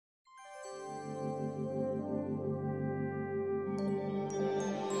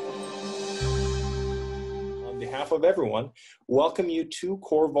behalf of everyone, welcome you to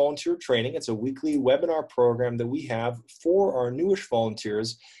Core Volunteer Training. It's a weekly webinar program that we have for our newish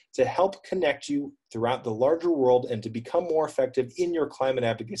volunteers to help connect you throughout the larger world and to become more effective in your climate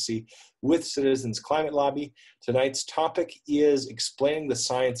advocacy with Citizens Climate Lobby. Tonight's topic is explaining the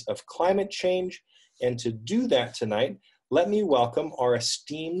science of climate change. And to do that tonight, let me welcome our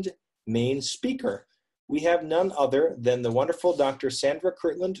esteemed main speaker. We have none other than the wonderful Dr. Sandra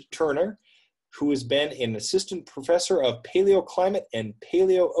Kirtland Turner, who has been an assistant professor of paleoclimate and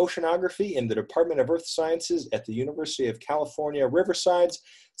paleoceanography in the Department of Earth Sciences at the University of California, Riverside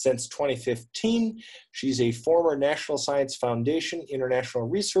since 2015. She's a former National Science Foundation International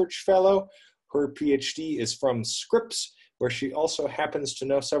Research Fellow. Her PhD is from Scripps, where she also happens to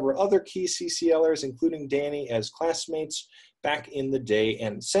know several other key CCLers, including Danny, as classmates back in the day,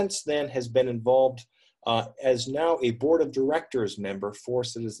 and since then has been involved as now a board of directors member for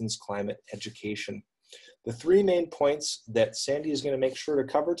Citizens Climate Education. The three main points that Sandy is going to make sure to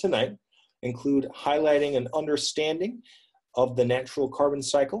cover tonight include highlighting an understanding of the natural carbon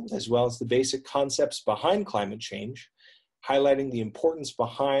cycle, as well as the basic concepts behind climate change, highlighting the importance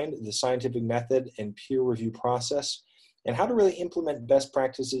behind the scientific method and peer review process, and how to really implement best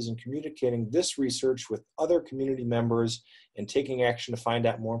practices in communicating this research with other community members and taking action to find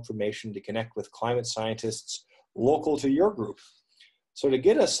out more information to connect with climate scientists local to your group. So to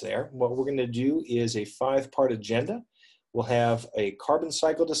get us there, what we're going to do is a 5-part agenda. We'll have a carbon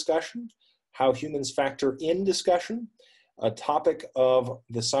cycle discussion, how humans factor in discussion, a topic of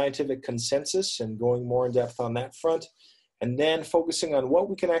the scientific consensus and going more in depth on that front, and then focusing on what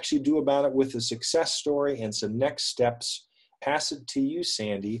we can actually do about it with a success story and some next steps. Pass it to you,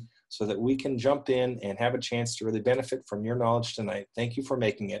 Sandy, so that we can jump in and have a chance to really benefit from your knowledge tonight. Thank you for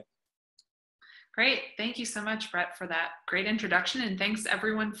making it. Great. Thank you so much, Brett, for that great introduction. And thanks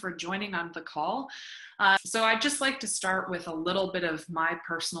everyone for joining on the call. So I'd just like to start with a little bit of my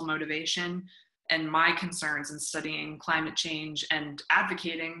personal motivation and my concerns in studying climate change and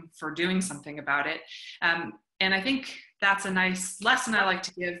advocating for doing something about it. And I think that's a nice lesson I like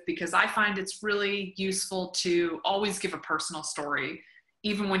to give, because I find it's really useful to always give a personal story,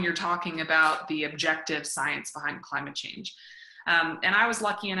 even when you're talking about the objective science behind climate change. And I was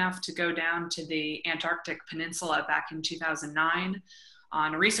lucky enough to go down to the Antarctic Peninsula back in 2009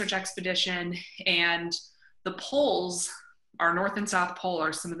 on a research expedition, and the poles, our North and South Pole,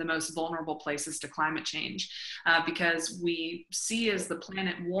 are some of the most vulnerable places to climate change because we see as the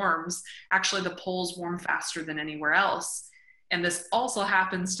planet warms, actually the poles warm faster than anywhere else. And this also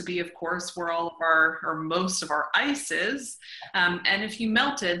happens to be, of course, where all of our, or most of our ice is. And if you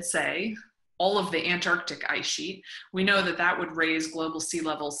melted, say, all of the Antarctic ice sheet, we know that that would raise global sea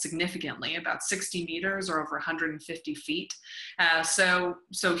levels significantly, about 60 meters or over 150 feet. So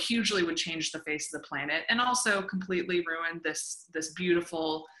hugely would change the face of the planet, and also completely ruin this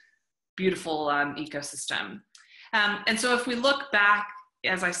beautiful ecosystem. And so if we look back,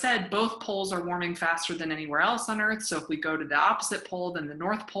 as I said, both poles are warming faster than anywhere else on Earth. So if we go to the opposite pole, then the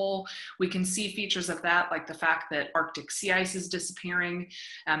North Pole, we can see features of that, like the fact that Arctic sea ice is disappearing.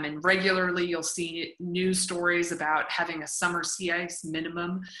 And regularly you'll see news stories about having a summer sea ice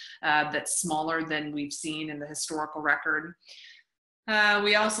minimum that's smaller than we've seen in the historical record.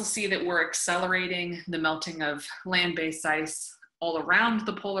 We also see that we're accelerating the melting of land-based ice all around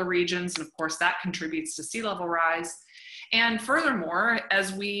the polar regions. And of course, that contributes to sea level rise. And furthermore,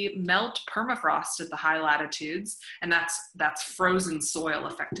 as we melt permafrost at the high latitudes, and that's frozen soil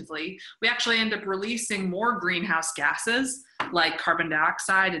effectively, we actually end up releasing more greenhouse gases like carbon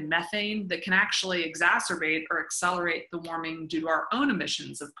dioxide and methane that can actually exacerbate or accelerate the warming due to our own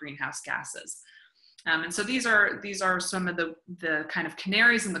emissions of greenhouse gases. And so these are some of the kind of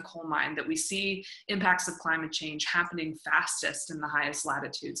canaries in the coal mine that we see impacts of climate change happening fastest in the highest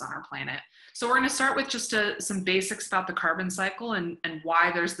latitudes on our planet. So we're going to start with just some basics about the carbon cycle and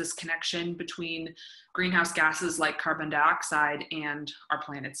why there's this connection between greenhouse gases like carbon dioxide and our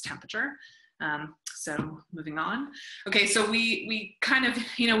planet's temperature. So moving on. Okay, so we kind of,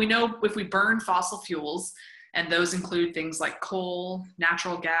 we know if we burn fossil fuels, and those include things like coal,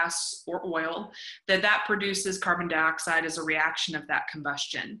 natural gas, or oil, that produces carbon dioxide as a reaction of that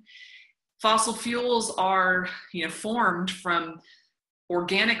combustion. Fossil fuels are formed from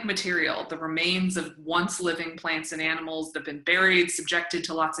organic material, the remains of once living plants and animals that have been buried, subjected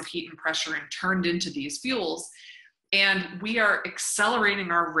to lots of heat and pressure, and turned into these fuels. And we are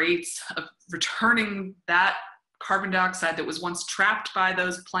accelerating our rates of returning that carbon dioxide that was once trapped by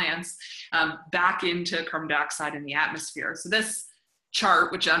those plants back into carbon dioxide in the atmosphere. So this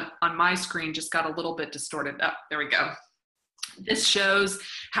chart, which on my screen just got a little bit distorted. Oh, there we go. This shows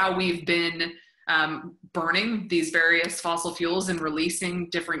how we've been burning these various fossil fuels and releasing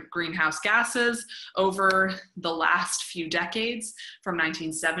different greenhouse gases over the last few decades, from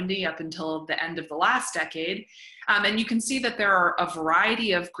 1970 up until the end of the last decade. And you can see that there are a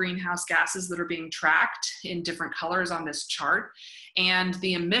variety of greenhouse gases that are being tracked in different colors on this chart. And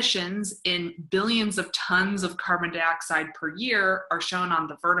the emissions in billions of tons of carbon dioxide per year are shown on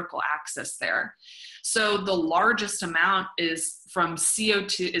the vertical axis there. So the largest amount is from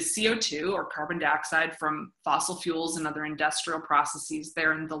CO2 or carbon dioxide from fossil fuels and other industrial processes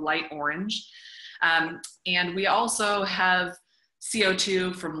there in the light orange. And we also have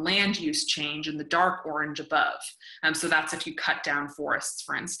CO2 from land use change in the dark orange above. So that's if you cut down forests,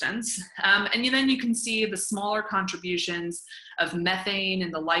 for instance. And then you can see the smaller contributions of methane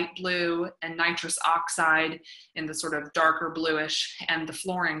in the light blue and nitrous oxide in the sort of darker bluish, and the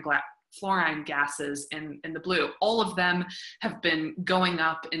fluorine gases in the blue. All of them have been going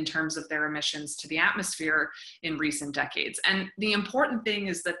up in terms of their emissions to the atmosphere in recent decades. And the important thing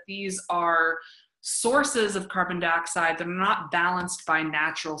is that these are sources of carbon dioxide that are not balanced by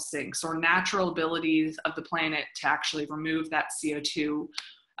natural sinks or natural abilities of the planet to actually remove that CO2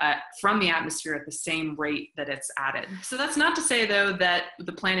 from the atmosphere at the same rate that it's added. So that's not to say, though, that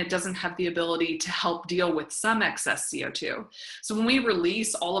the planet doesn't have the ability to help deal with some excess CO2. So when we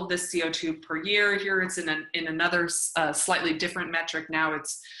release all of this CO2 per year, here it's in another slightly different metric. Now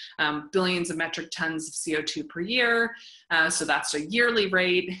it's billions of metric tons of CO2 per year. So that's a yearly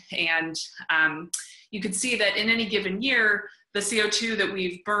rate. And you can see that in any given year, the CO2 that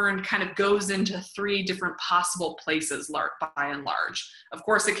we've burned kind of goes into 3 different possible places by and large. Of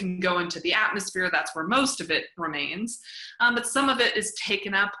course, it can go into the atmosphere. That's where most of it remains. But some of it is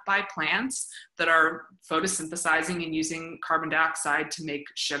taken up by plants that are photosynthesizing and using carbon dioxide to make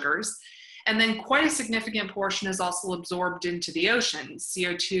sugars. And then quite a significant portion is also absorbed into the ocean.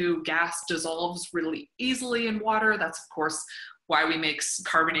 CO2 gas dissolves really easily in water. That's, of course, why we make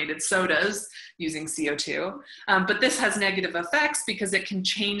carbonated sodas using CO2. But this has negative effects because it can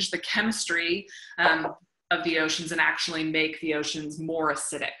change the chemistry of the oceans and actually make the oceans more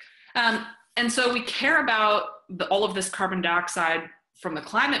acidic. And so we care about all of this carbon dioxide from the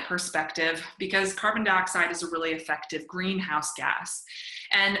climate perspective because carbon dioxide is a really effective greenhouse gas.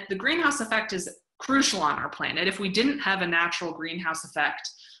 And the greenhouse effect is crucial on our planet. If we didn't have a natural greenhouse effect,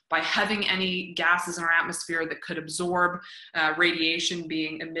 by having any gases in our atmosphere that could absorb radiation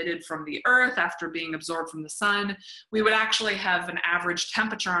being emitted from the Earth after being absorbed from the sun, we would actually have an average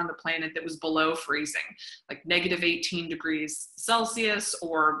temperature on the planet that was below freezing, like negative 18 degrees Celsius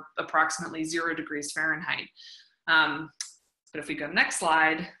or approximately 0 degrees Fahrenheit. But if we go next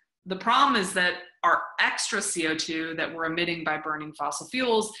slide, the problem is that our extra CO2 that we're emitting by burning fossil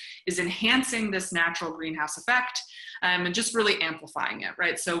fuels is enhancing this natural greenhouse effect and just really amplifying it,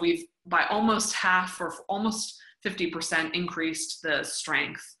 right? So we've by almost half or almost 50% increased the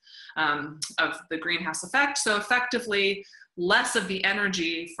strength of the greenhouse effect. So effectively, less of the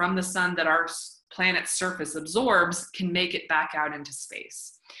energy from the sun that our planet's surface absorbs can make it back out into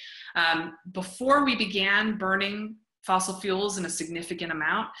space. Before we began burning fossil fuels in a significant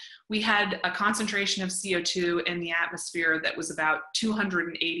amount, we had a concentration of CO2 in the atmosphere that was about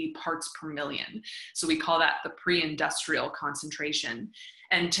 280 parts per million. So we call that the pre-industrial concentration.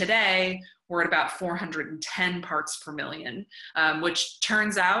 And today, we're at about 410 parts per million, which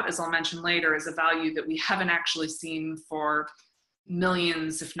turns out, as I'll mention later, is a value that we haven't actually seen for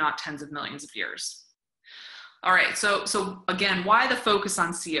millions, if not tens of millions of years. All right, so again, why the focus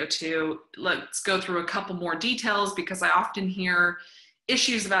on CO2? Let's go through a couple more details because I often hear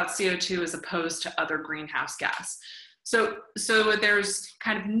issues about CO2 as opposed to other greenhouse gas. So there's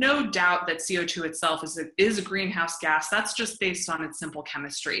kind of no doubt that CO2 itself is a greenhouse gas. That's just based on its simple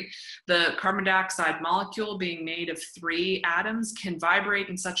chemistry. The carbon dioxide molecule, being made of 3 atoms, can vibrate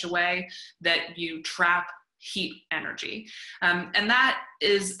in such a way that you trap heat energy. And that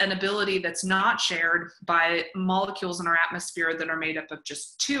is an ability that's not shared by molecules in our atmosphere that are made up of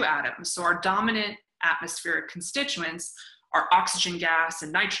just 2 atoms. So our dominant atmospheric constituents are oxygen gas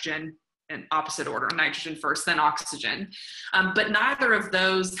and nitrogen, in opposite order, nitrogen first, then oxygen. But neither of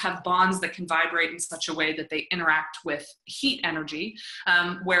those have bonds that can vibrate in such a way that they interact with heat energy,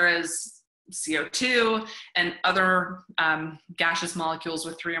 whereas CO2 and other gaseous molecules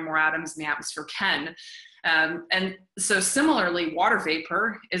with 3 or more atoms in the atmosphere can. And so similarly, water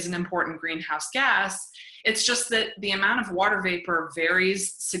vapor is an important greenhouse gas. It's just that the amount of water vapor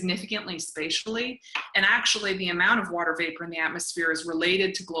varies significantly spatially. And actually, the amount of water vapor in the atmosphere is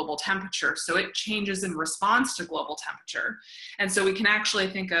related to global temperature. So it changes in response to global temperature. And so we can actually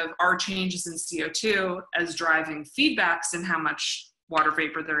think of our changes in CO2 as driving feedbacks in how much water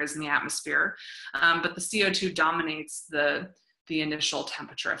vapor there is in the atmosphere, but the CO2 dominates the initial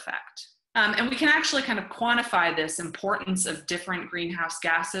temperature effect. And we can actually kind of quantify this importance of different greenhouse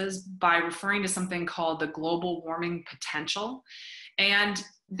gases by referring to something called the global warming potential. And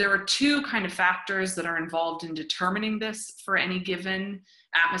there are two kind of factors that are involved in determining this for any given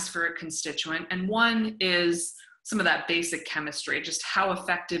atmospheric constituent. And one is some of that basic chemistry, just how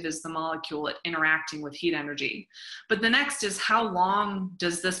effective is the molecule at interacting with heat energy. But the next is how long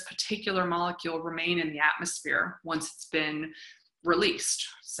does this particular molecule remain in the atmosphere once it's been released,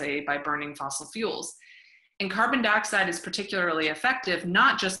 say by burning fossil fuels. And carbon dioxide is particularly effective,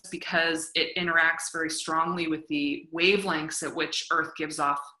 not just because it interacts very strongly with the wavelengths at which Earth gives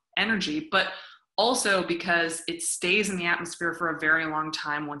off energy, but also because it stays in the atmosphere for a very long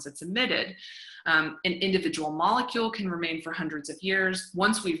time once it's emitted. An individual molecule can remain for hundreds of years.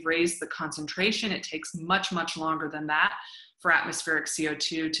 Once we've raised the concentration, it takes much, much longer than that for atmospheric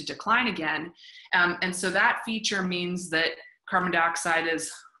CO2 to decline again. And so that feature means that carbon dioxide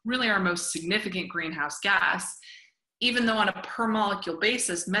is really our most significant greenhouse gas, even though on a per molecule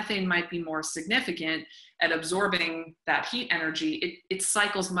basis, methane might be more significant at absorbing that heat energy. It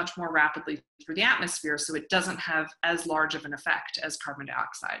cycles much more rapidly through the atmosphere, so it doesn't have as large of an effect as carbon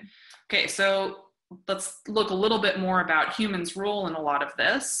dioxide. Okay, so let's look a little bit more about humans' role in a lot of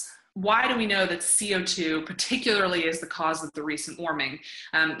this. Why do we know that CO2 particularly is the cause of the recent warming?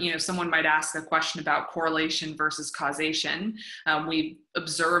 Someone might ask a question about correlation versus causation. We've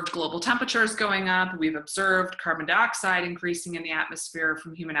observed global temperatures going up. We've observed carbon dioxide increasing in the atmosphere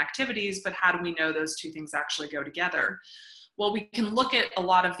from human activities, but how do we know those two things actually go together? Well, we can look at a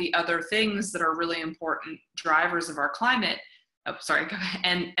lot of the other things that are really important drivers of our climate.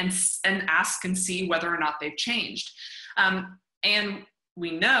 And ask and see whether or not they've changed. And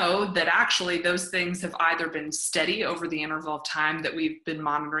we know that actually those things have either been steady over the interval of time that we've been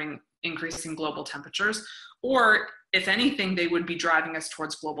monitoring increasing global temperatures, or if anything, they would be driving us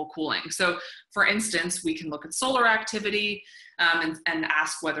towards global cooling. So for instance, we can look at solar activity and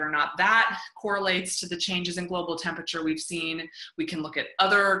ask whether or not that correlates to the changes in global temperature we've seen. We can look at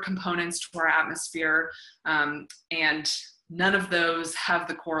other components to our atmosphere, and none of those have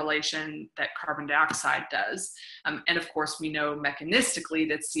the correlation that carbon dioxide does. And of course, we know mechanistically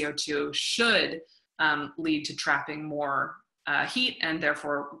that CO2 should lead to trapping more heat and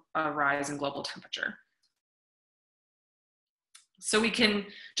therefore a rise in global temperature. So we can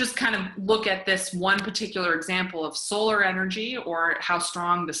just kind of look at this one particular example of solar energy, or how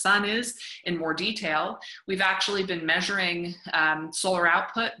strong the sun is, in more detail. We've actually been measuring solar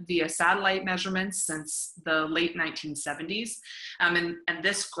output via satellite measurements since the late 1970s. And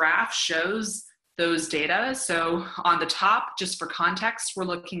this graph shows those data. So on the top, just for context, we're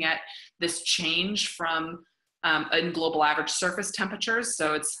looking at this change from in global average surface temperatures.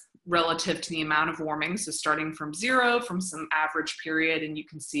 So it's relative to the amount of warming. So starting from 0, from some average period, and you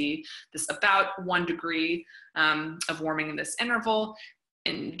can see this about 1 degree of warming in this interval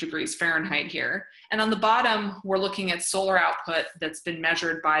in degrees Fahrenheit here. And on the bottom, we're looking at solar output that's been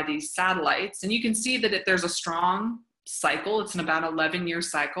measured by these satellites. And you can see that there's a strong cycle. It's an about 11-year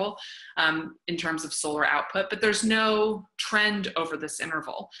cycle in terms of solar output, but there's no trend over this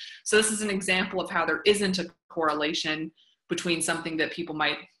interval. So this is an example of how there isn't a correlation between something that people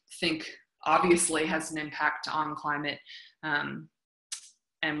might think obviously has an impact on climate,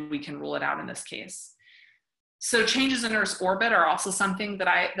 and we can rule it out in this case. So changes in Earth's orbit are also something that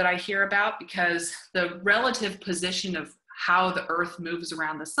I hear about, because the relative position of how the Earth moves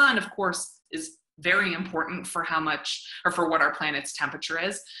around the sun, of course, is very important for how much, or for what our planet's temperature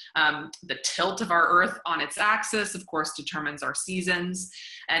is. The tilt of our Earth on its axis, of course, determines our seasons.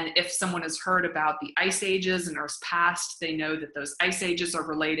 And if someone has heard about the ice ages in Earth's past, they know that those ice ages are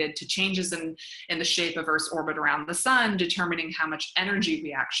related to changes in the shape of Earth's orbit around the sun, determining how much energy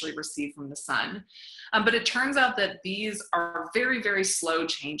we actually receive from the sun. But it turns out that these are very, very slow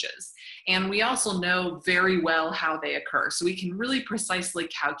changes. And we also know very well how they occur. So we can really precisely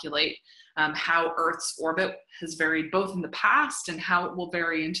calculate how Earth's orbit has varied both in the past and how it will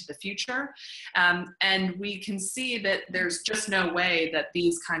vary into the future. And we can see that there's just no way that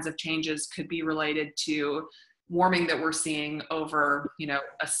these kinds of changes could be related to warming that we're seeing over,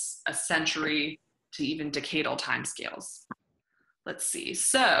 a century to even decadal timescales. Let's see.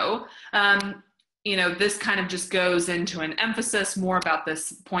 So this kind of just goes into an emphasis more about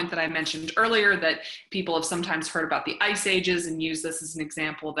this point that I mentioned earlier, that people have sometimes heard about the ice ages and use this as an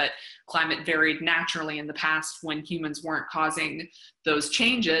example that climate varied naturally in the past when humans weren't causing those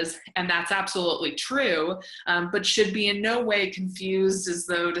changes. And that's absolutely true, but should be in no way confused as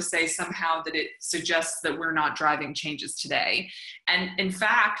though to say somehow that it suggests that we're not driving changes today. And in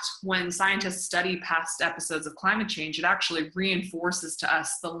fact, when scientists study past episodes of climate change, it actually reinforces to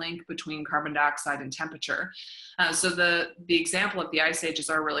us the link between carbon dioxide and temperature. So the example of the ice ages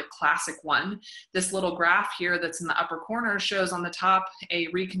are a really classic one. This little graph here that's in the upper corner shows on the top a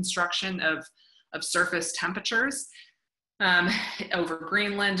reconstruction of surface temperatures over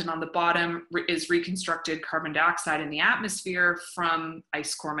Greenland, and on the bottom is reconstructed carbon dioxide in the atmosphere from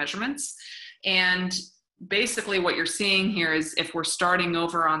ice core measurements. And basically what you're seeing here is, if we're starting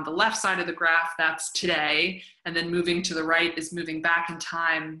over on the left side of the graph, that's today, and then moving to the right is moving back in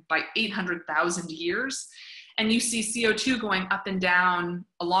time by 800,000 years. And you see CO2 going up and down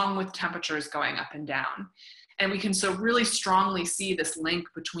along with temperatures going up and down. And we can so really strongly see this link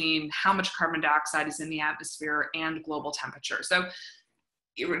between how much carbon dioxide is in the atmosphere and global temperature. So,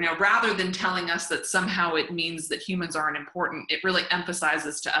 rather than telling us that somehow it means that humans aren't important, it really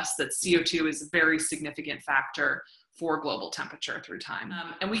emphasizes to us that CO2 is a very significant factor for global temperature through time.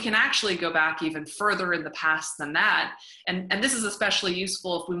 And we can actually go back even further in the past than that. And this is especially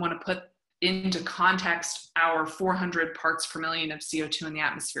useful if we want to put into context our 400 parts per million of CO2 in the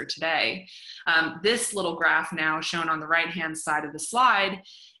atmosphere today. This little graph now shown on the right-hand side of the slide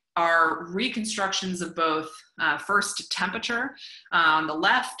are reconstructions of both first temperature on the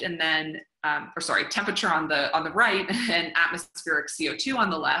left, and then, temperature on the right, and atmospheric CO2 on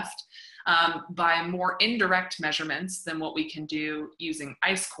the left, by more indirect measurements than what we can do using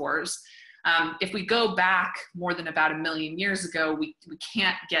ice cores. If we go back more than about 1 million years ago, we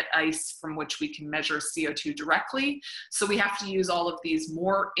can't get ice from which we can measure CO2 directly. So we have to use all of these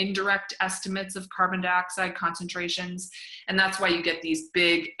more indirect estimates of carbon dioxide concentrations. And that's why you get these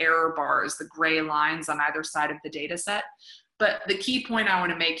big error bars, the gray lines on either side of the data set. But the key point I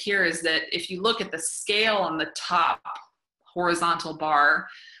want to make here is that if you look at the scale on the top horizontal bar,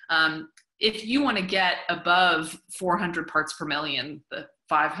 if you want to get above 400 parts per million, the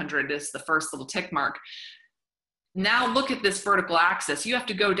 500 is the first little tick mark. Now look at this vertical axis. You have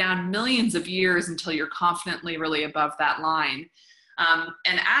to go down millions of years until you're confidently really above that line.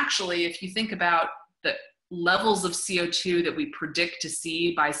 And actually, if you think about the levels of CO2 that we predict to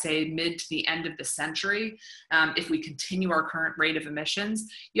see by, say, mid to the end of the century, if we continue our current rate of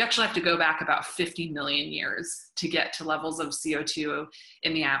emissions, you actually have to go back about 50 million years to get to levels of CO2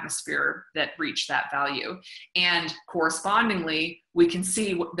 in the atmosphere that reach that value. And correspondingly, we can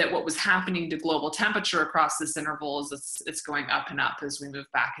see that what was happening to global temperature across this interval is it's going up and up as we move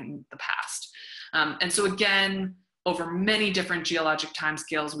back in the past. And so again, over many different geologic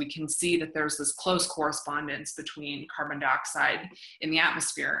timescales, we can see that there's this close correspondence between carbon dioxide in the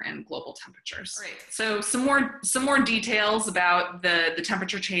atmosphere and global temperatures. Right. So some more details about the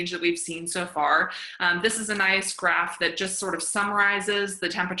temperature change that we've seen so far. This is a nice graph that just sort of summarizes the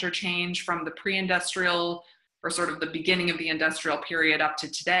temperature change from the pre-industrial, or sort of the beginning of the industrial period, up to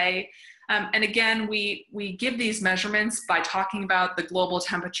today. And again, we give these measurements by talking about the global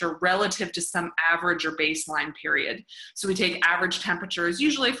temperature relative to some average or baseline period. So we take average temperatures,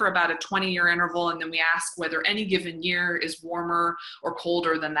 usually for about a 20-year interval, and then we ask whether any given year is warmer or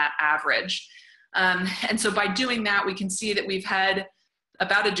colder than that average. And so by doing that, we can see that we've had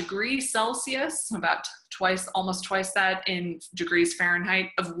about 1 degree Celsius, about almost twice that in degrees Fahrenheit,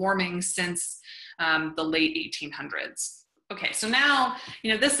 of warming since the late 1800s. Okay, so now,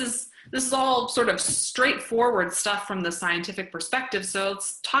 this is all sort of straightforward stuff from the scientific perspective. So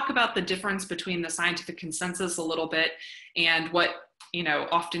let's talk about the difference between the scientific consensus a little bit and what,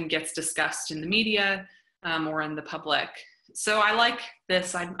 often gets discussed in the media or in the public. So I like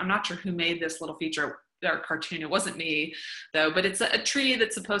this. I'm not sure who made this little feature or cartoon. It wasn't me, though, but it's a tree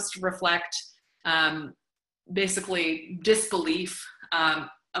that's supposed to reflect basically disbelief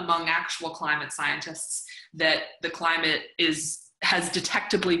among actual climate scientists that the climate has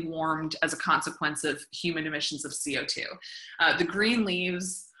detectably warmed as a consequence of human emissions of CO2. The green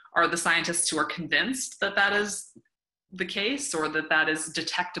leaves are the scientists who are convinced that that is the case, or that is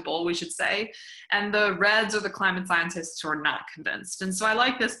detectable, we should say. And the reds are the climate scientists who are not convinced. And so I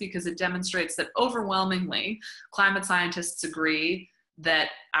like this because it demonstrates that overwhelmingly, climate scientists agree that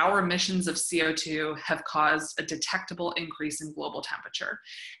our emissions of CO2 have caused a detectable increase in global temperature.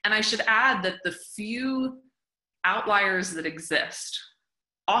 And I should add that the few outliers that exist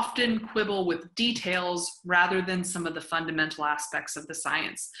often quibble with details rather than some of the fundamental aspects of the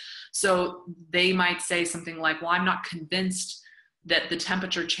science. So they might say something like, well, I'm not convinced that the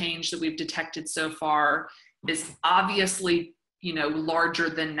temperature change that we've detected so far is obviously, larger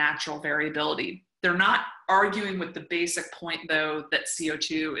than natural variability. They're not arguing with the basic point, though, that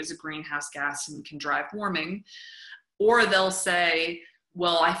CO2 is a greenhouse gas and can drive warming. Or they'll say,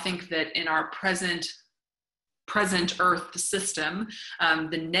 well, I think that in our present Earth system,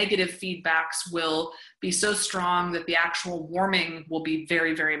 the negative feedbacks will be so strong that the actual warming will be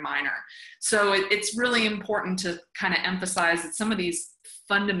very, very minor. So it's really important to kind of emphasize that some of these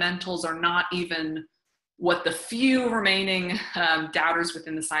fundamentals are not even what the few remaining doubters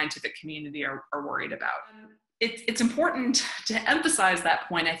within the scientific community are worried about. It's important to emphasize that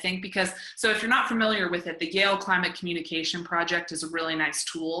point, I think, because, so if you're not familiar with it, the Yale Climate Communication Project is a really nice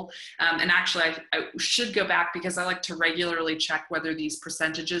tool. And actually, I should go back because I like to regularly check whether these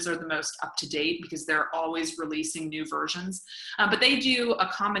percentages are the most up to date, because they're always releasing new versions. But they do a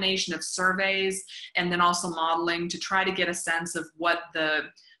combination of surveys and then also modeling to try to get a sense of what the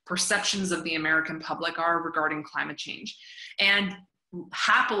perceptions of the American public are regarding climate change. And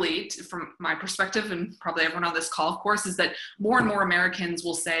happily, from my perspective, and probably everyone on this call, of course, is that more and more Americans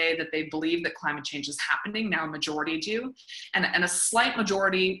will say that they believe that climate change is happening. Now a majority do. And a slight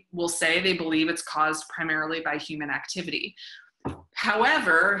majority will say they believe it's caused primarily by human activity.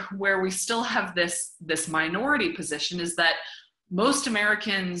 However, where we still have this minority position is that most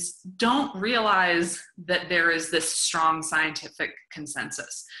Americans don't realize that there is this strong scientific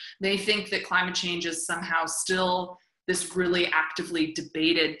consensus. They think that climate change is somehow still this really actively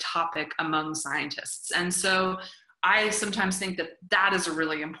debated topic among scientists. And so I sometimes think that that is a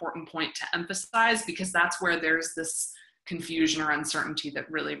really important point to emphasize, because that's where there's this confusion or uncertainty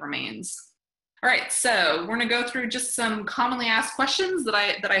that really remains. All right, so we're gonna go through just some commonly asked questions that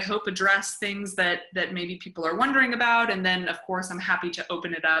I hope address things that maybe people are wondering about. And then of course, I'm happy to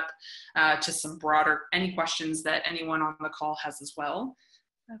open it up to some broader, any questions that anyone on the call has as well.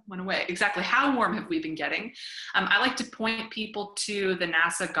 Went away. Exactly. How warm have we been getting? I like to point people to the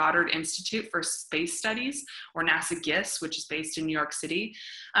NASA Goddard Institute for Space Studies, or NASA GISS, which is based in New York City.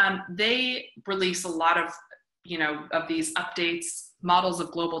 They release a lot of these updates, models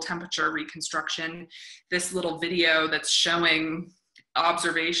of global temperature reconstruction. This little video that's showing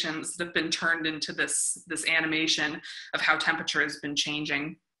observations that have been turned into this animation of how temperature has been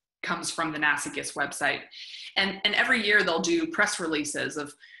changing comes from the NASA GISS website. And every year they'll do press releases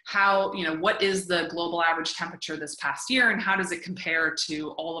of how, what is the global average temperature this past year and how does it compare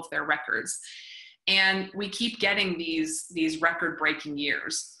to all of their records. And we keep getting these record-breaking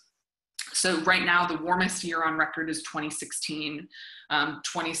years. So right now, the warmest year on record is 2016.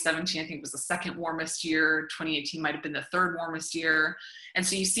 2017, I think, was the second warmest year. 2018 might have been the third warmest year. And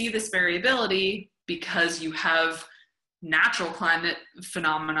so you see this variability because you have natural climate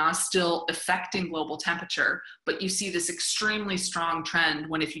phenomena still affecting global temperature, but you see this extremely strong trend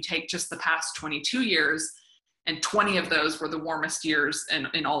when, if you take just the past 22 years, and 20 of those were the warmest years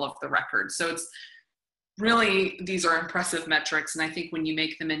in all of the records. So it's really, these are impressive metrics. And I think when you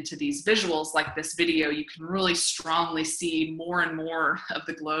make them into these visuals like this video, you can really strongly see more and more of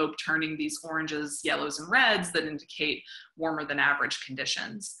the globe turning these oranges, yellows, and reds that indicate warmer than average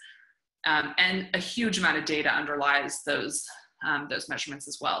conditions. And a huge amount of data underlies those measurements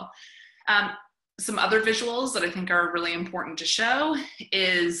as well. Some other visuals that I think are really important to show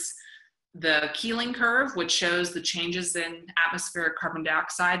is the Keeling curve, which shows the changes in atmospheric carbon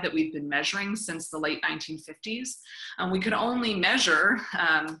dioxide that we've been measuring since the late 1950s. We could only measure,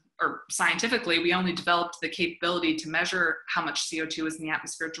 or scientifically, we only developed the capability to measure how much CO2 is in the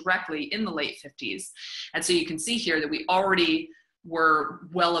atmosphere directly in the late 50s. And so you can see here that we already were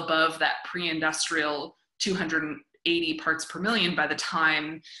well above that pre-industrial 280 parts per million by the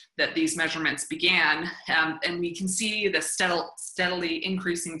time that these measurements began. And we can see the steadily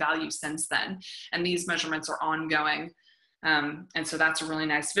increasing value since then. And these measurements are ongoing. And so that's a really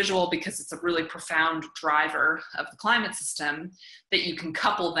nice visual because it's a really profound driver of the climate system that you can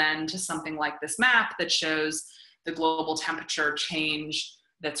couple then to something like this map that shows the global temperature change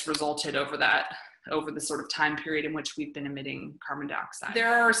that's resulted over the sort of time period in which we've been emitting carbon dioxide.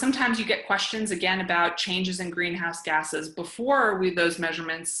 There are sometimes you get questions again about changes in greenhouse gases before those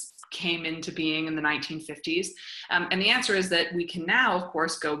measurements came into being in the 1950s. And the answer is that we can now, of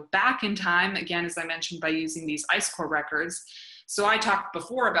course, go back in time, again, as I mentioned, by using these ice core records. So I talked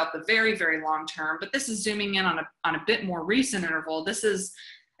before about the very, very long term, but this is zooming in on a bit more recent interval. This is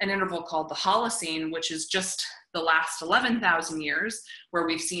an interval called the Holocene, which is just the last 11,000 years, where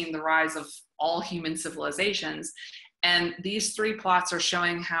we've seen the rise of all human civilizations. And these three plots are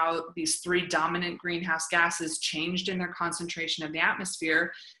showing how these three dominant greenhouse gases changed in their concentration in the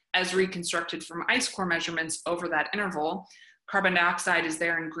atmosphere as reconstructed from ice core measurements over that interval. Carbon dioxide is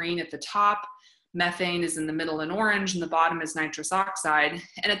there in green at the top, methane is in the middle in orange, and the bottom is nitrous oxide.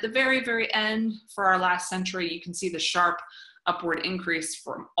 And at the very, very end for our last century, you can see the sharp upward increase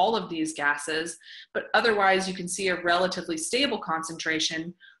from all of these gases, but otherwise you can see a relatively stable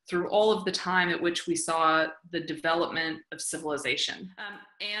concentration through all of the time at which we saw the development of civilization.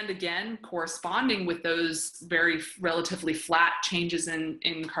 And again, corresponding with those very relatively flat changes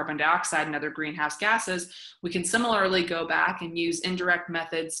in carbon dioxide and other greenhouse gases, we can similarly go back and use indirect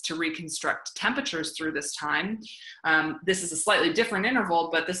methods to reconstruct temperatures through this time. This is a slightly different interval,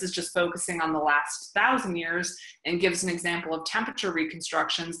 but this is just focusing on the last 1,000 years and gives an example of temperature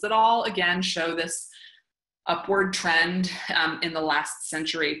reconstructions that all, again, show this upward trend in the last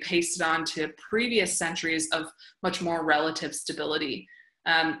century, pasted on to previous centuries of much more relative stability.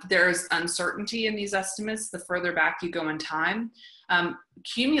 There's uncertainty in these estimates the further back you go in time.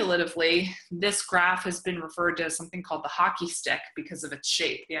 Cumulatively, this graph has been referred to as something called the hockey stick because of its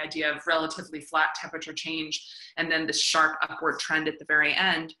shape, the idea of relatively flat temperature change and then this sharp upward trend at the very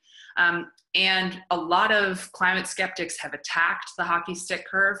end. And a lot of climate skeptics have attacked the hockey stick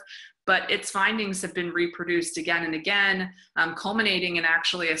curve, but its findings have been reproduced again and again, culminating in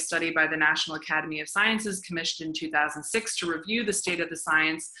actually a study by the National Academy of Sciences commissioned in 2006 to review the state of the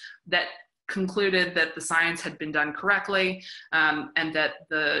science that concluded that the science had been done correctly, and that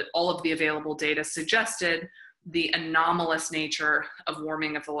all of the available data suggested the anomalous nature of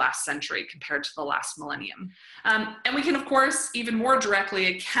warming of the last century compared to the last millennium. And we can, of course, even more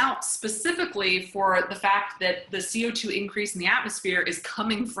directly account specifically for the fact that the CO2 increase in the atmosphere is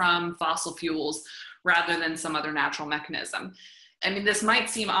coming from fossil fuels rather than some other natural mechanism. I mean, this might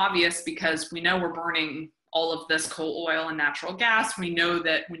seem obvious because we know we're burning all of this coal, oil, and natural gas. We know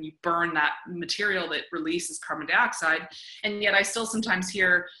that when you burn that material, that releases carbon dioxide. And yet I still sometimes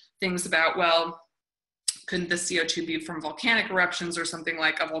hear things about, well, couldn't the CO2 be from volcanic eruptions, or something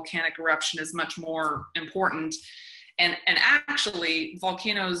like a volcanic eruption is much more important? And actually,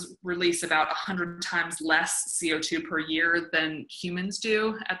 volcanoes release about 100 times less CO2 per year than humans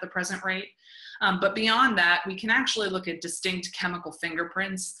do at the present rate. But beyond that, we can actually look at distinct chemical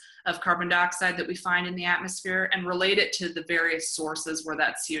fingerprints of carbon dioxide that we find in the atmosphere and relate it to the various sources where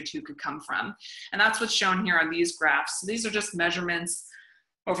that CO2 could come from. And that's what's shown here on these graphs. So these are just measurements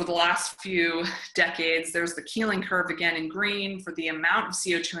over the last few decades. There's the Keeling curve again in green for the amount of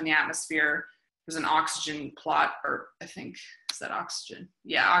CO2 in the atmosphere. There's an oxygen plot, or I think, is that oxygen?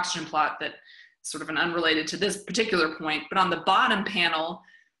 Yeah, oxygen plot that sort of an unrelated to this particular point. But on the bottom panel,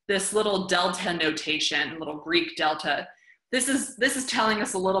 this little delta notation, little Greek delta, this is telling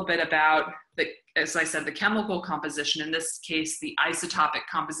us a little bit about, as I said, the chemical composition, in this case, the isotopic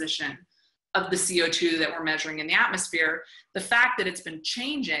composition of the CO2 that we're measuring in the atmosphere. The fact that it's been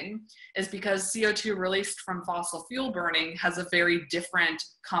changing is because CO2 released from fossil fuel burning has a very different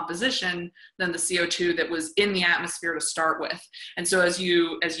composition than the CO2 that was in the atmosphere to start with. And so as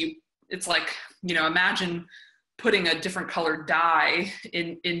you, it's like, imagine putting a different colored dye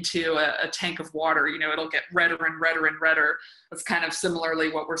into a tank of water, it'll get redder and redder and redder. That's kind of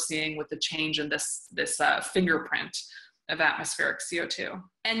similarly what we're seeing with the change in this fingerprint of atmospheric CO2.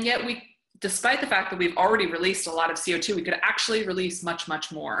 And yet despite the fact that we've already released a lot of CO2, we could actually release much,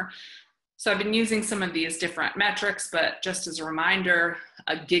 much more. So I've been using some of these different metrics, but just as a reminder,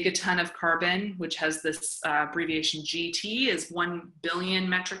 a gigaton of carbon, which has this abbreviation GT, is 1 billion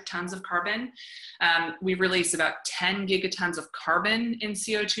metric tons of carbon. We release about 10 gigatons of carbon in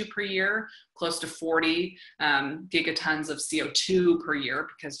CO2 per year, close to 40 gigatons of CO2 per year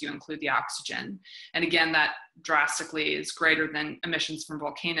because you include the oxygen. And again, that drastically is greater than emissions from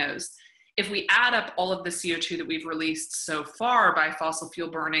volcanoes. If we add up all of the CO2 that we've released so far by fossil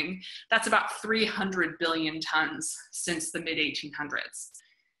fuel burning, that's about 300 billion tons since the mid-1800s.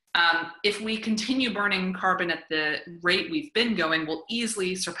 If we continue burning carbon at the rate we've been going, we'll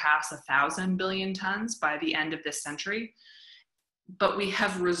easily surpass 1,000 billion tons by the end of this century. But we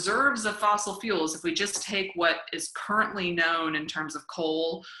have reserves of fossil fuels. If we just take what is currently known in terms of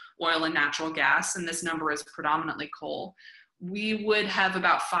coal, oil, and natural gas, and this number is predominantly coal, we would have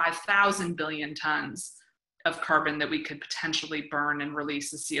about 5,000 billion tons of carbon that we could potentially burn and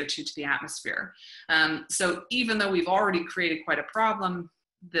release as CO2 to the atmosphere. So even though we've already created quite a problem,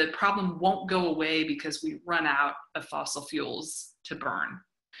 the problem won't go away because we run out of fossil fuels to burn.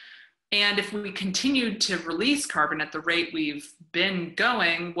 And if we continued to release carbon at the rate we've been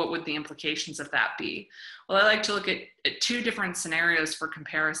going, what would the implications of that be? Well, I like to look at two different scenarios for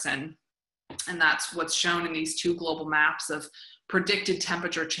comparison. And that's what's shown in these two global maps of predicted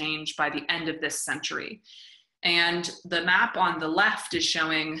temperature change by the end of this century. And the map on the left is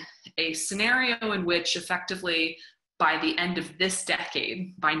showing a scenario in which effectively by the end of this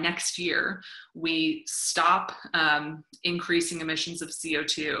decade, by next year, we stop increasing emissions of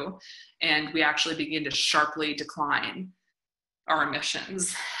CO2 and we actually begin to sharply decline our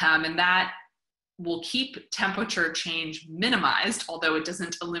emissions. And that will keep temperature change minimized, although it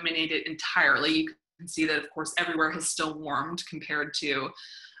doesn't eliminate it entirely. You can see that, of course, everywhere has still warmed compared to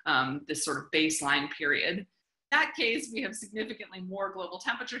this sort of baseline period. In that case, we have significantly more global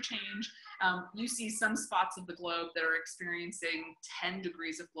temperature change. You see some spots of the globe that are experiencing 10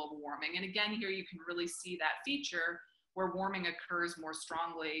 degrees of global warming. And again, here you can really see that feature where warming occurs more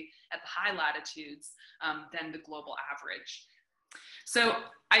strongly at the high latitudes than the global average. So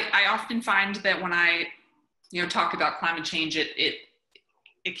I often find that when I talk about climate change, it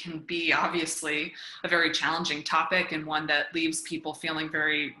can be obviously a very challenging topic and one that leaves people feeling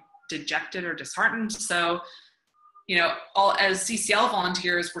very dejected or disheartened. So as CCL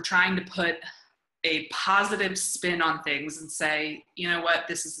volunteers, we're trying to put a positive spin on things and say, you know what,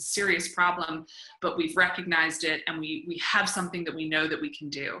 this is a serious problem, but we've recognized it and we have something that we know that we can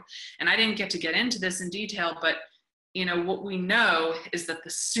do. And I didn't get into this in detail, but what we know is that the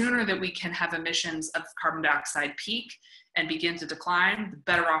sooner that we can have emissions of carbon dioxide peak and begin to decline, the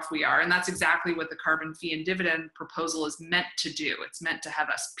better off we are. And that's exactly what the carbon fee and dividend proposal is meant to do. It's meant to have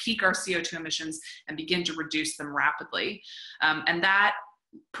us peak our CO2 emissions and begin to reduce them rapidly. And that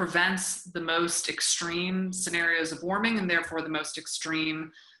prevents the most extreme scenarios of warming and therefore the most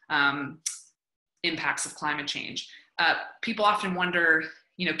extreme impacts of climate change. People often wonder,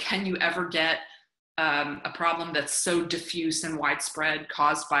 can you ever get a problem that's so diffuse and widespread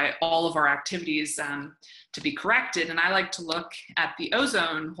caused by all of our activities to be corrected? And I like to look at the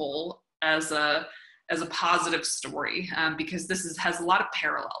ozone hole as a positive story because this has a lot of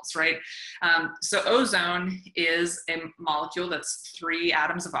parallels, right? So ozone is a molecule that's 3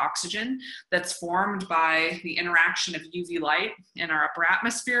 atoms of oxygen that's formed by the interaction of UV light in our upper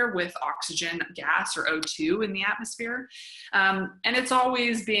atmosphere with oxygen gas or O2 in the atmosphere. And it's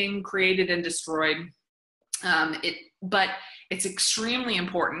always being created and destroyed. But it's extremely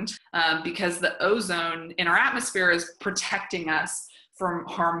important because the ozone in our atmosphere is protecting us from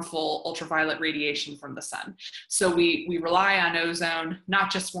harmful ultraviolet radiation from the sun. So we rely on ozone,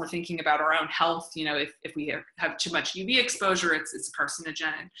 not just when we're thinking about our own health. If we have too much UV exposure, it's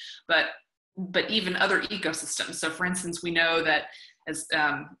carcinogenic, but even other ecosystems. So for instance, we know that as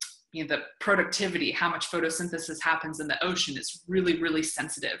the productivity, how much photosynthesis happens in the ocean is really, really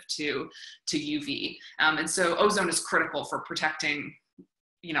sensitive to UV. And so ozone is critical for protecting,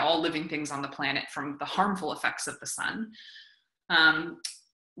 all living things on the planet from the harmful effects of the sun.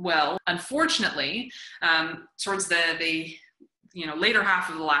 Well, unfortunately, towards the later half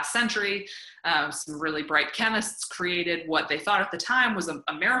of the last century, some really bright chemists created what they thought at the time was a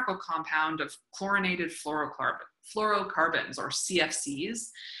miracle compound of chlorinated fluorocarbons, or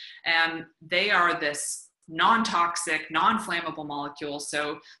CFCs. And they are this non-toxic, non-flammable molecule.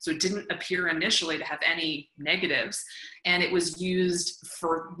 So it didn't appear initially to have any negatives. And it was used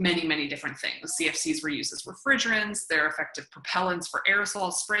for many, many different things. CFCs were used as refrigerants. They're effective propellants for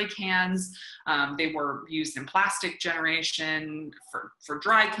aerosol spray cans. They were used in plastic generation, for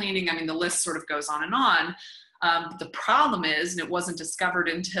dry cleaning. I mean, the list sort of goes on and on. The problem is, and it wasn't discovered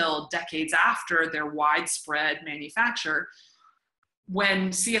until decades after their widespread manufacture, when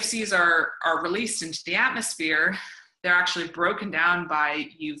CFCs are released into the atmosphere, they're actually broken down by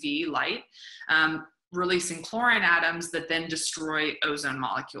UV light, releasing chlorine atoms that then destroy ozone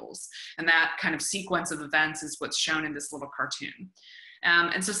molecules. And that kind of sequence of events is what's shown in this little cartoon.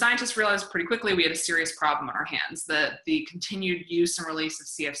 And so scientists realized pretty quickly we had a serious problem on our hands. The continued use and release of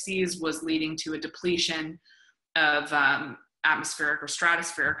CFCs was leading to a depletion of atmospheric or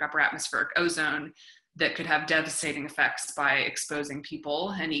stratospheric, upper atmospheric ozone that could have devastating effects by exposing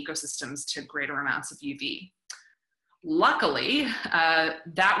people and ecosystems to greater amounts of UV. Luckily,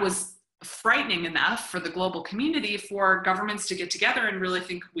 that was frightening enough for the global community for governments to get together and really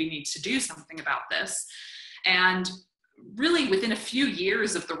think we need to do something about this. And really within a few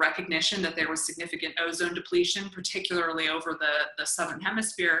years of the recognition that there was significant ozone depletion, particularly over the Southern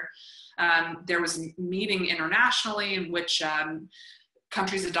Hemisphere, there was a meeting internationally in which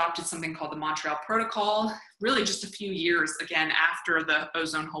countries adopted something called the Montreal Protocol, really just a few years, again, after the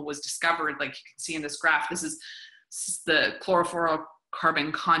ozone hole was discovered. Like you can see in this graph, this is the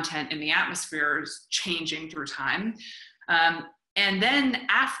chlorofluorocarbon content in the atmosphere is changing through time. And then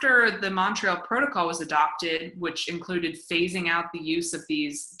after the Montreal Protocol was adopted, which included phasing out the use of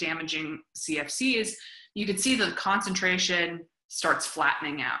these damaging CFCs, you could see the concentration starts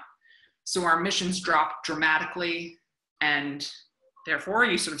flattening out. So our emissions drop dramatically, and therefore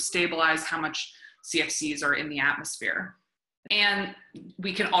you sort of stabilize how much CFCs are in the atmosphere. And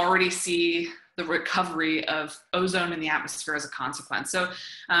we can already see the recovery of ozone in the atmosphere as a consequence. So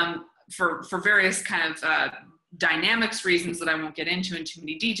for various kind of dynamics reasons that I won't get into in too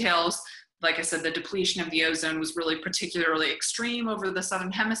many details, like I said, the depletion of the ozone was really particularly extreme over the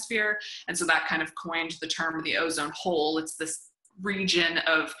southern hemisphere. And so that kind of coined the term of the ozone hole. It's this region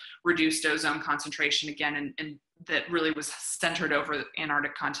of reduced ozone concentration again, and that really was centered over the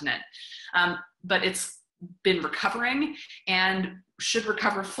Antarctic continent. But it's been recovering and should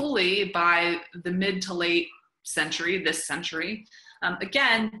recover fully by the mid to late century, this century.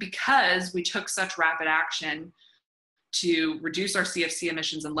 Again, because we took such rapid action to reduce our CFC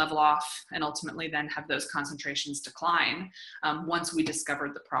emissions and level off, and ultimately then have those concentrations decline once we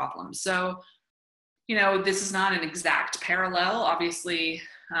discovered the problem. So, you know, this is not an exact parallel. Obviously,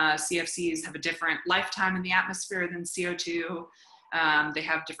 CFCs have a different lifetime in the atmosphere than CO2. They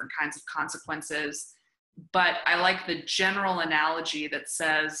have different kinds of consequences. But I like the general analogy that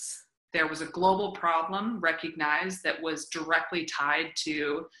says there was a global problem recognized that was directly tied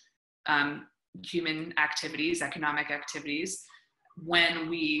to human activities, economic activities. When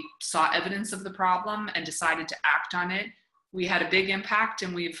we saw evidence of the problem and decided to act on it, we had a big impact,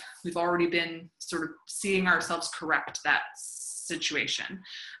 and we've already been sort of seeing ourselves correct that situation.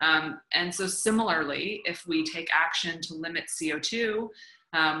 And so similarly, if we take action to limit CO2,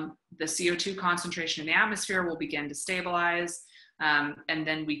 the CO2 concentration in the atmosphere will begin to stabilize, and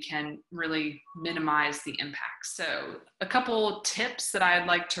then we can really minimize the impact. So a couple tips that I'd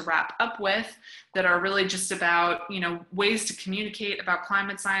like to wrap up with that are really just about, you know, ways to communicate about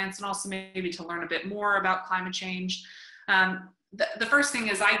climate science, and also maybe to learn a bit more about climate change. The first thing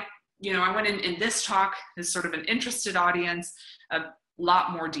is I went in this talk as sort of an interested audience, a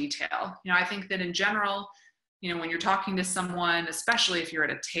lot more detail. You know, I think that in general, you know, when you're talking to someone, especially if you're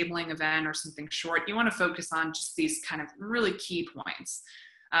at a tabling event or something short, you want to focus on just these kind of really key points.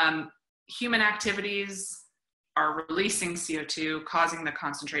 Human activities are releasing CO2, causing the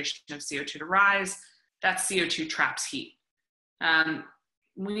concentration of CO2 to rise. That CO2 traps heat.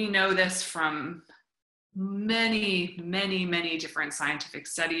 We know this from many, many, many different scientific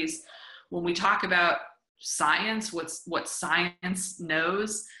studies. When we talk about science, what science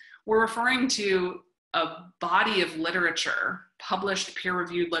knows, we're referring to a body of literature, published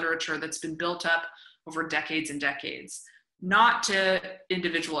peer-reviewed literature that's been built up over decades and decades, not to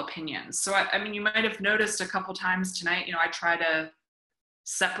individual opinions. So I mean, you might have noticed a couple times tonight, you know, I try to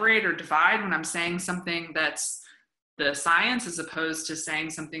separate or divide when I'm saying something that's the science as opposed to saying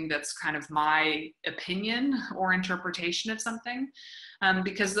something that's kind of my opinion or interpretation of something,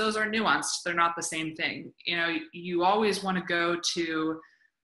 because those are nuanced. They're not the same thing. You know, you always want to go to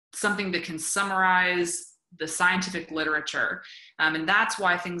something that can summarize the scientific literature. And that's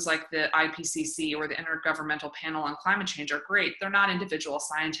why things like the IPCC or the Intergovernmental Panel on Climate Change are great. They're not individual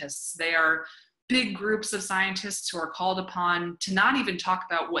scientists. They are big groups of scientists who are called upon to not even talk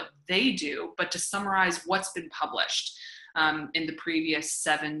about what they do, but to summarize what's been published in the previous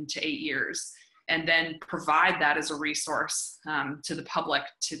 7 to 8 years, and then provide that as a resource to the public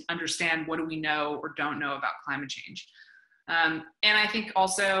to understand what do we know or don't know about climate change. And I think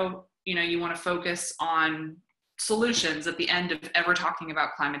also, you know, you want to focus on solutions at the end of ever talking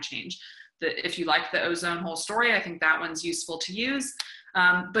about climate change. If you like the ozone hole story, I think that one's useful to use.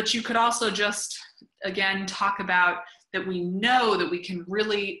 But you could also just, again, talk about that we know that we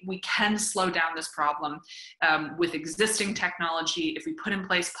can slow down this problem with existing technology if we put in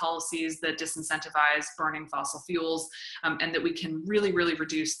place policies that disincentivize burning fossil fuels, and that we can really, really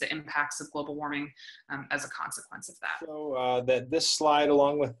reduce the impacts of global warming as a consequence of that. So that this slide,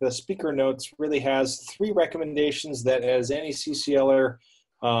 along with the speaker notes, really has 3 recommendations that, as any CCLer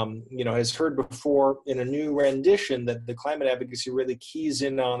has heard before in a new rendition, that the climate advocacy really keys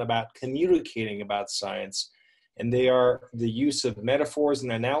in on about communicating about science. And they are the use of metaphors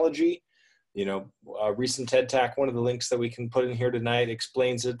and analogy. You know, a recent TED Talk, one of the links that we can put in here tonight,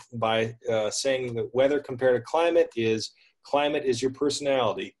 explains it by saying that weather compared to climate is your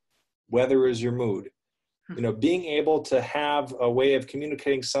personality, weather is your mood. You know, being able to have a way of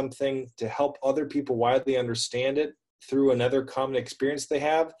communicating something to help other people widely understand it through another common experience they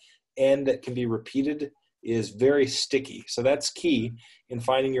have, and that can be repeated, is very sticky. So that's key in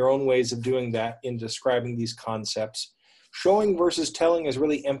finding your own ways of doing that in describing these concepts. showing versus telling is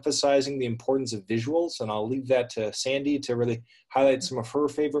really emphasizing the importance of visuals, and I'll leave that to Sandy to really highlight some of her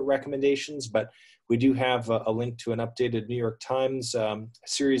favorite recommendations, but we do have a link to an updated New York Times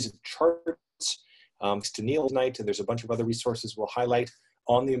series of charts to Neil tonight, and there's a bunch of other resources we'll highlight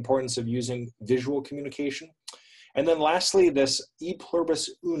on the importance of using visual communication. And then lastly, this e pluribus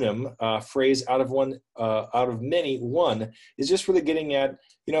unum phrase, out of many, one, is just really getting at,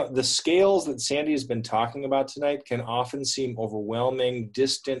 the scales that Sandy has been talking about tonight can often seem overwhelming,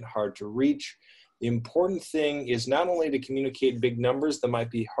 distant, hard to reach. The important thing is not only to communicate big numbers that might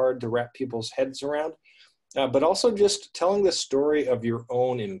be hard to wrap people's heads around, but also just telling the story of your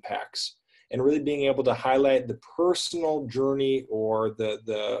own impacts and really being able to highlight the personal journey or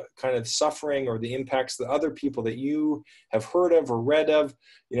the kind of suffering or the impacts that other people that you have heard of or read of.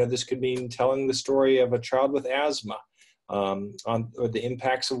 This could mean telling the story of a child with asthma, or the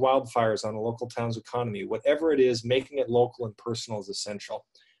impacts of wildfires on a local town's economy. Whatever it is, making it local and personal is essential.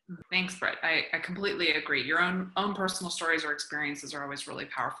 Thanks, Brett. I completely agree. Your own personal stories or experiences are always really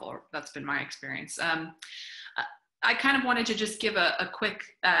powerful. That's been my experience. I kind of wanted to just give a quick,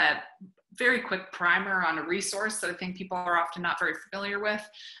 very quick primer on a resource that I think people are often not very familiar with,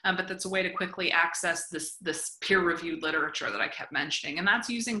 but that's a way to quickly access this peer-reviewed literature that I kept mentioning, and that's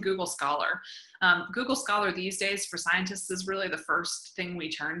using Google Scholar. Google Scholar these days for scientists is really the first thing we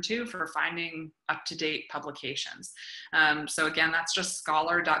turn to for finding up-to-date publications. So again, that's just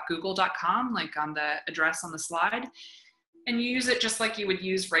scholar.google.com, like on the address on the slide. And you use it just like you would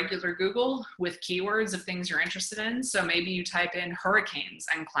use regular Google with keywords of things you're interested in. So maybe you type in hurricanes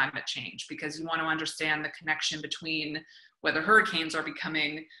and climate change because you want to understand the connection between whether hurricanes are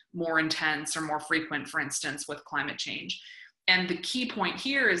becoming more intense or more frequent, for instance, with climate change. And the key point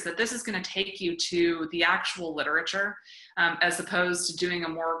here is that this is going to take you to the actual literature, as opposed to doing a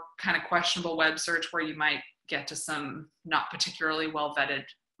more kind of questionable web search where you might get to some not particularly well-vetted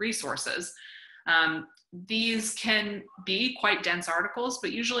resources. These can be quite dense articles,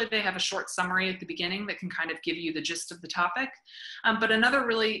 but usually they have a short summary at the beginning that can kind of give you the gist of the topic. But another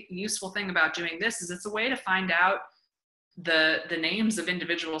really useful thing about doing this is it's a way to find out the names of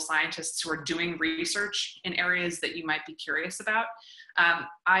individual scientists who are doing research in areas that you might be curious about.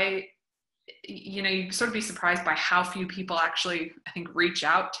 You sort of be surprised by how few people actually, I think, reach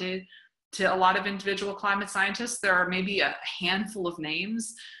out to a lot of individual climate scientists. There are maybe a handful of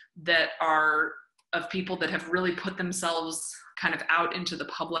names that are of people that have really put themselves kind of out into the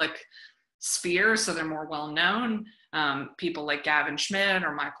public sphere, so they're more well known, people like Gavin Schmidt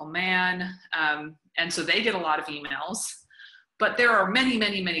or Michael Mann, and so they get a lot of emails. But there are many,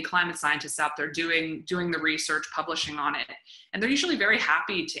 many, many climate scientists out there doing the research, publishing on it, and they're usually very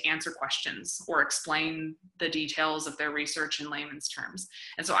happy to answer questions or explain the details of their research in layman's terms.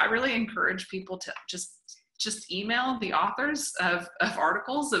 And so I really encourage people to just email the authors of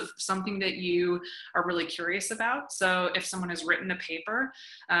articles of something that you are really curious about. So if someone has written a paper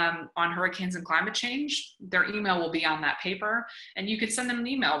on hurricanes and climate change, their email will be on that paper, and you could send them an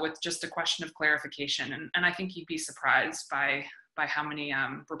email with just a question of clarification. And I think you'd be surprised by how many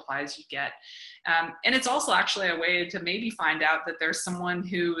replies you get. And it's also actually a way to maybe find out that there's someone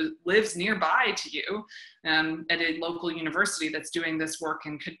who lives nearby to you at a local university that's doing this work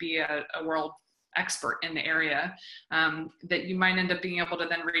and could be a world expert in the area, that you might end up being able to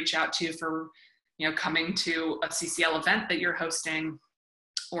then reach out to for, coming to a CCL event that you're hosting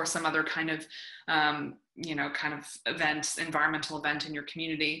or some other kind of, event, environmental event in your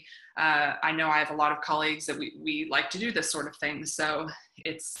community. I know I have a lot of colleagues that we like to do this sort of thing. So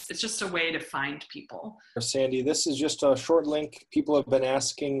it's just a way to find people. Sandy, this is just a short link. People have been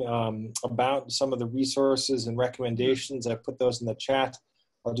asking about some of the resources and recommendations. I put those in the chat.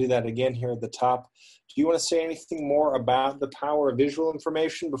 I'll do that again here at the top. Do you want to say anything more about the power of visual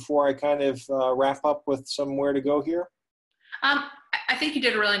information before I kind of wrap up with somewhere to go here? I think you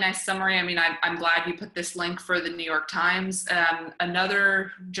did a really nice summary. I mean, I'm glad you put this link for the New York Times.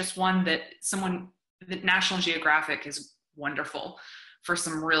 Another, just one that National Geographic is wonderful for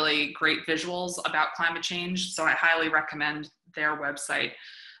some really great visuals about climate change. So I highly recommend their website.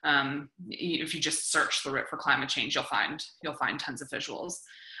 If you just search through it for climate change, you'll find tons of visuals.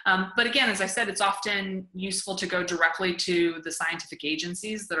 But again, as I said, it's often useful to go directly to the scientific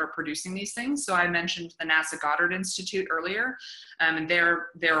agencies that are producing these things. So I mentioned the NASA Goddard Institute earlier, and they're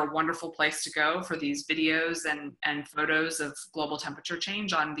a wonderful place to go for these videos and photos of global temperature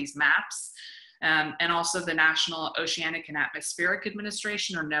change on these maps. And also the National Oceanic and Atmospheric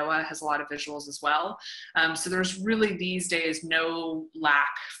Administration, or NOAA, has a lot of visuals as well. So there's really these days no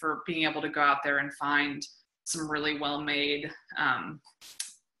lack for being able to go out there and find some really well-made,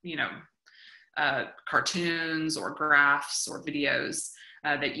 cartoons or graphs or videos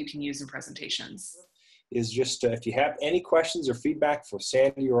that you can use in presentations. Is just if you have any questions or feedback for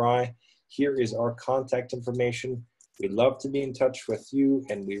Sandy or I, here is our contact information. We'd love to be in touch with you,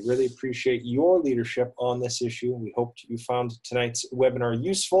 and we really appreciate your leadership on this issue. We hope you found tonight's webinar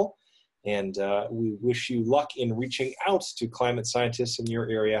useful, and we wish you luck in reaching out to climate scientists in your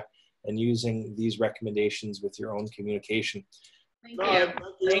area and using these recommendations with your own communication. Thank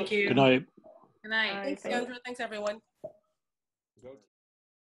you. Thank you. Good night. Good night. Thanks, Sandra. Thanks, everyone. Go